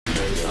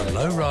A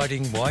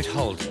low-riding white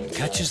Holden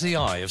catches the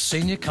eye of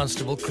Senior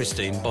Constable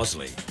Christine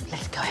Bosley.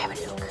 Let's go have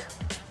a look. Do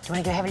you want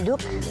to go have a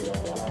look?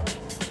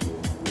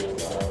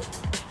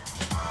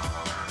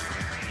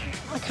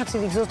 I can't see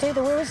the exhaust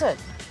either. Where is it?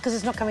 Because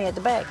it's not coming out the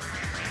back.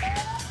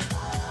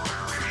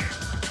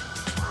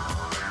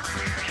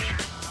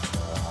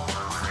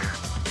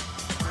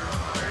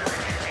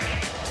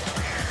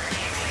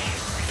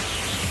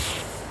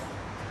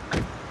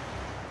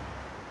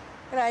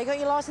 G'day, you got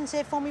your licence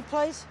there for me,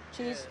 please?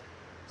 Cheers.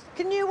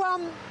 Can you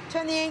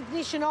turn the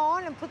ignition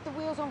on and put the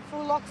wheels on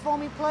full lock for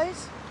me,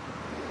 please?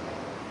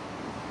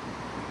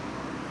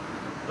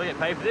 Do I get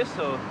paid for this,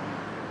 or...?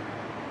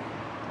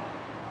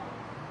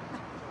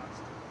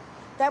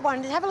 That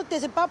one. Have a look.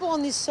 There's a bubble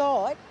on this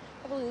side.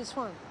 Have a look at this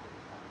one.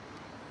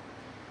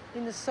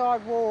 In the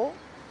side wall.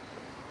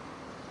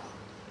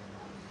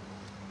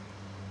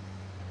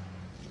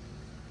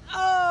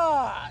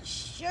 Oh,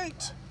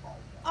 shoot.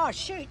 Oh,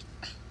 shoot.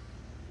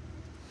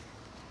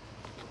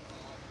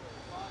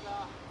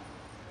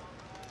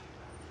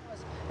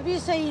 Have you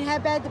seen how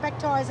bad the back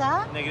tyres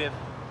are? Negative.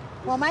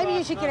 Well, maybe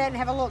you should get out and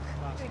have a look.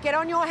 Get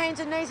on your hands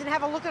and knees and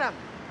have a look at them.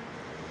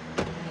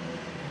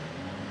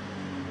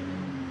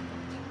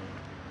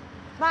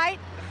 Mate,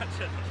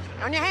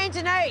 on your hands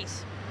and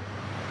knees.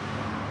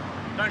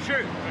 Don't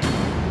shoot.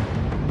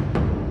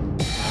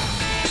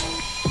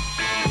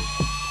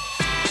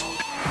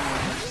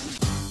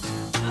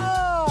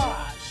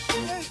 Oh,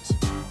 shoot.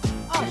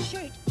 Oh,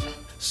 shoot.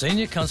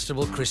 Senior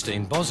Constable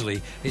Christine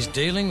Bosley is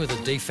dealing with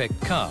a defect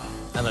car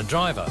and a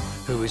driver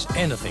who is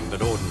anything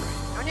but ordinary.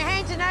 On your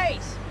hands and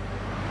knees.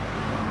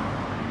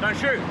 Don't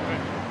shoot.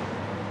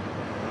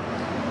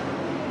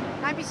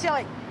 Don't be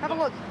silly. Have a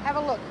look. Have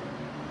a look.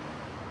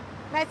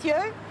 Matthew,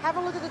 have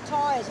a look at the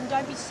tyres and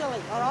don't be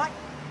silly, all right?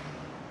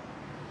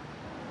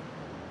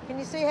 Can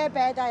you see how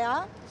bad they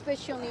are,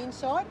 especially on the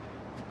inside?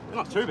 They're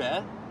not too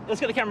bad. Let's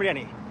get the camera down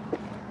here.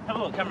 Have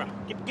a look, camera.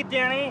 Get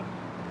down here.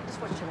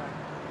 Just watch your road.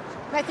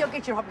 Matthew, I'll get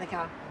you to hop in the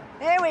car.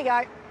 There we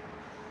go.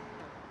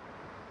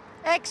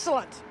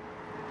 Excellent.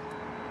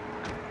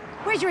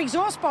 Where's your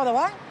exhaust, by the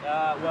way?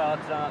 Well,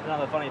 it's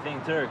another funny thing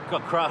too.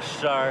 Got crushed,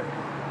 so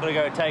I've got to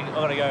go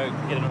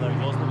get another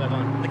exhaust put back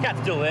on. The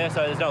cat's still there,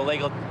 so there's no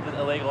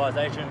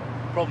illegalisation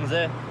problems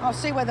there. I'll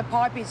see where the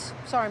pipe is.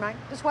 Sorry, mate.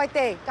 Just wait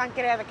there. Don't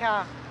get out of the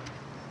car.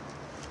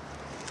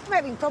 I'm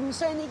having problems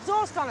seeing the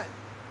exhaust on it.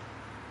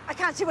 I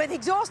can't see where the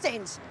exhaust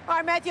ends. All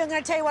right, Matthew, I'm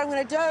going to tell you what I'm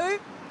going to do.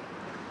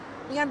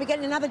 You're going to be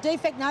getting another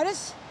defect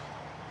notice,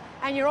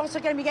 and you're also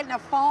going to be getting a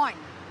fine.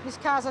 This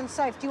car's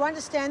unsafe. Do you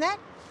understand that?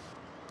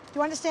 Do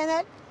you understand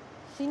that?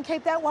 You can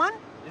keep that one.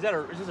 Is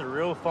this a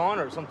real fine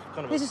or some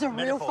kind of This is a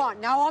real fine.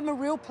 No, I'm a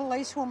real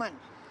policewoman,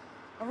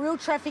 a real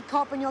traffic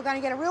cop, and you're going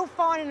to get a real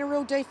fine and a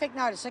real defect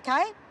notice,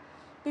 OK?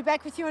 Be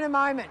back with you in a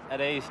moment.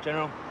 At ease,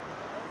 General.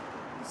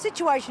 The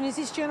situation is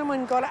this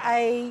gentleman got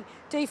a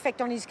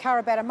defect on his car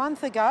about a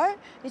month ago.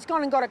 He's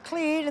gone and got it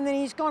cleared, and then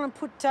he's gone and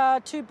put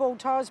 2 bald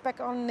tyres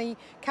back on the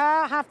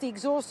car. Half the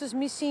exhaust is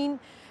missing,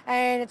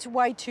 and it's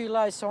way too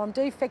low, so I'm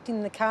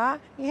defecting the car.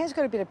 He has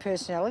got a bit of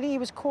personality. He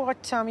was quite,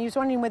 he was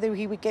wondering whether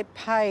he would get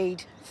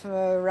paid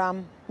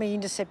for me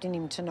intercepting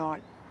him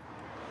tonight.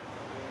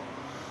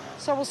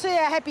 So we'll see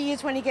how happy he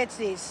is when he gets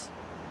this.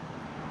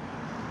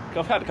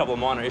 I've had a couple of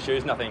minor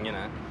issues, nothing,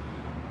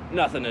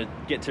 nothing to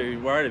get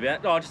too worried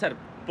about. Oh, I just had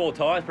bald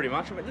tyres pretty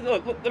much. I mean,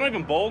 look, they're not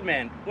even bald,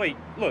 man. Wait,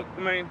 look,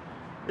 I mean,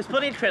 there's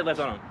plenty of tread left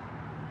on them.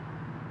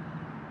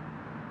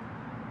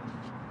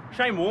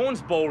 Shane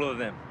Warne's balder than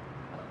them.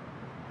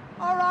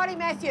 All righty,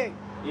 Matthew.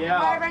 Yeah.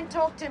 Come over and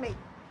talk to me.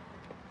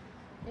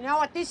 You know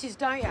what this is,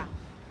 don't you?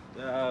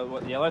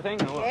 What, the yellow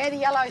thing? Or what? Yeah, the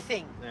yellow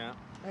thing. Yeah.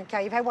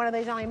 OK, you've had one of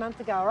these only a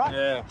month ago, all right?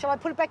 Yeah. Shall I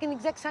put it back in the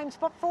exact same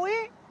spot for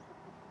you?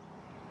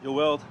 Your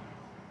world.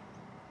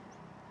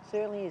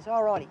 Certainly is.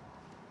 All righty.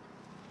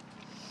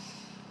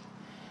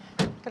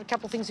 Got a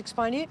couple of things to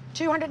explain to you.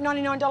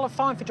 $299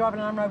 fine for driving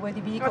an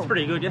unroadworthy vehicle. That's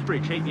pretty good. That's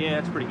pretty cheap.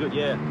 Yeah, that's pretty good,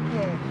 yeah.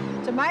 Yeah.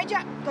 It's a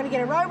major. Got to get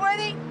it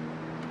roadworthy.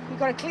 You've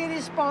got to clear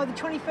this by the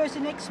 21st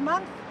of next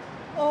month,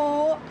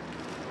 or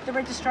the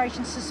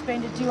registration's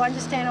suspended. Do you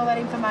understand all that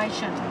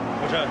information?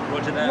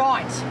 Roger that.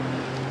 Right.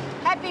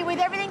 Happy with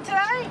everything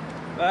today?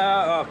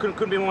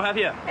 Couldn't be more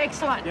happier.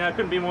 Excellent.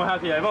 Couldn't be more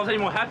happier. If I was any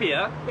more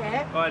happier,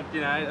 yeah,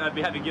 I'd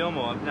be Happy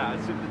Gilmore. No,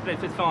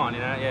 it's fine,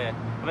 yeah.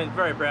 I mean,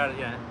 very proud,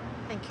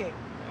 Thank you.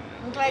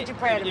 I'm glad you're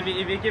proud of me.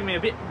 If you give me a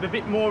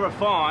bit more of a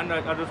fine,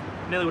 I just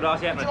nearly would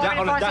ask you out on a date. Do you want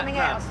me to find something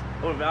else?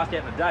 I would ask you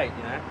out on a date,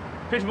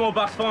 $50 more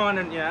bucks fine,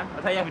 and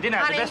I'll take you out for dinner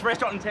at the best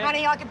restaurant in town.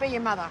 Honey, I could be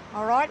your mother,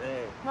 all right?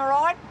 Yeah. All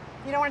right?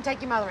 You don't want to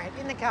take your mother out.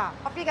 In the car.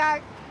 Off you go.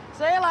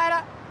 See you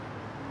later.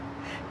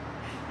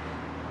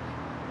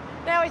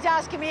 Now he's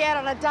asking me out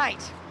on a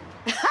date.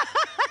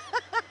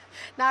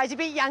 No, he's a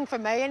bit young for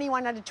me.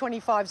 Anyone under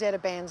 25's out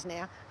of bounds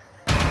now.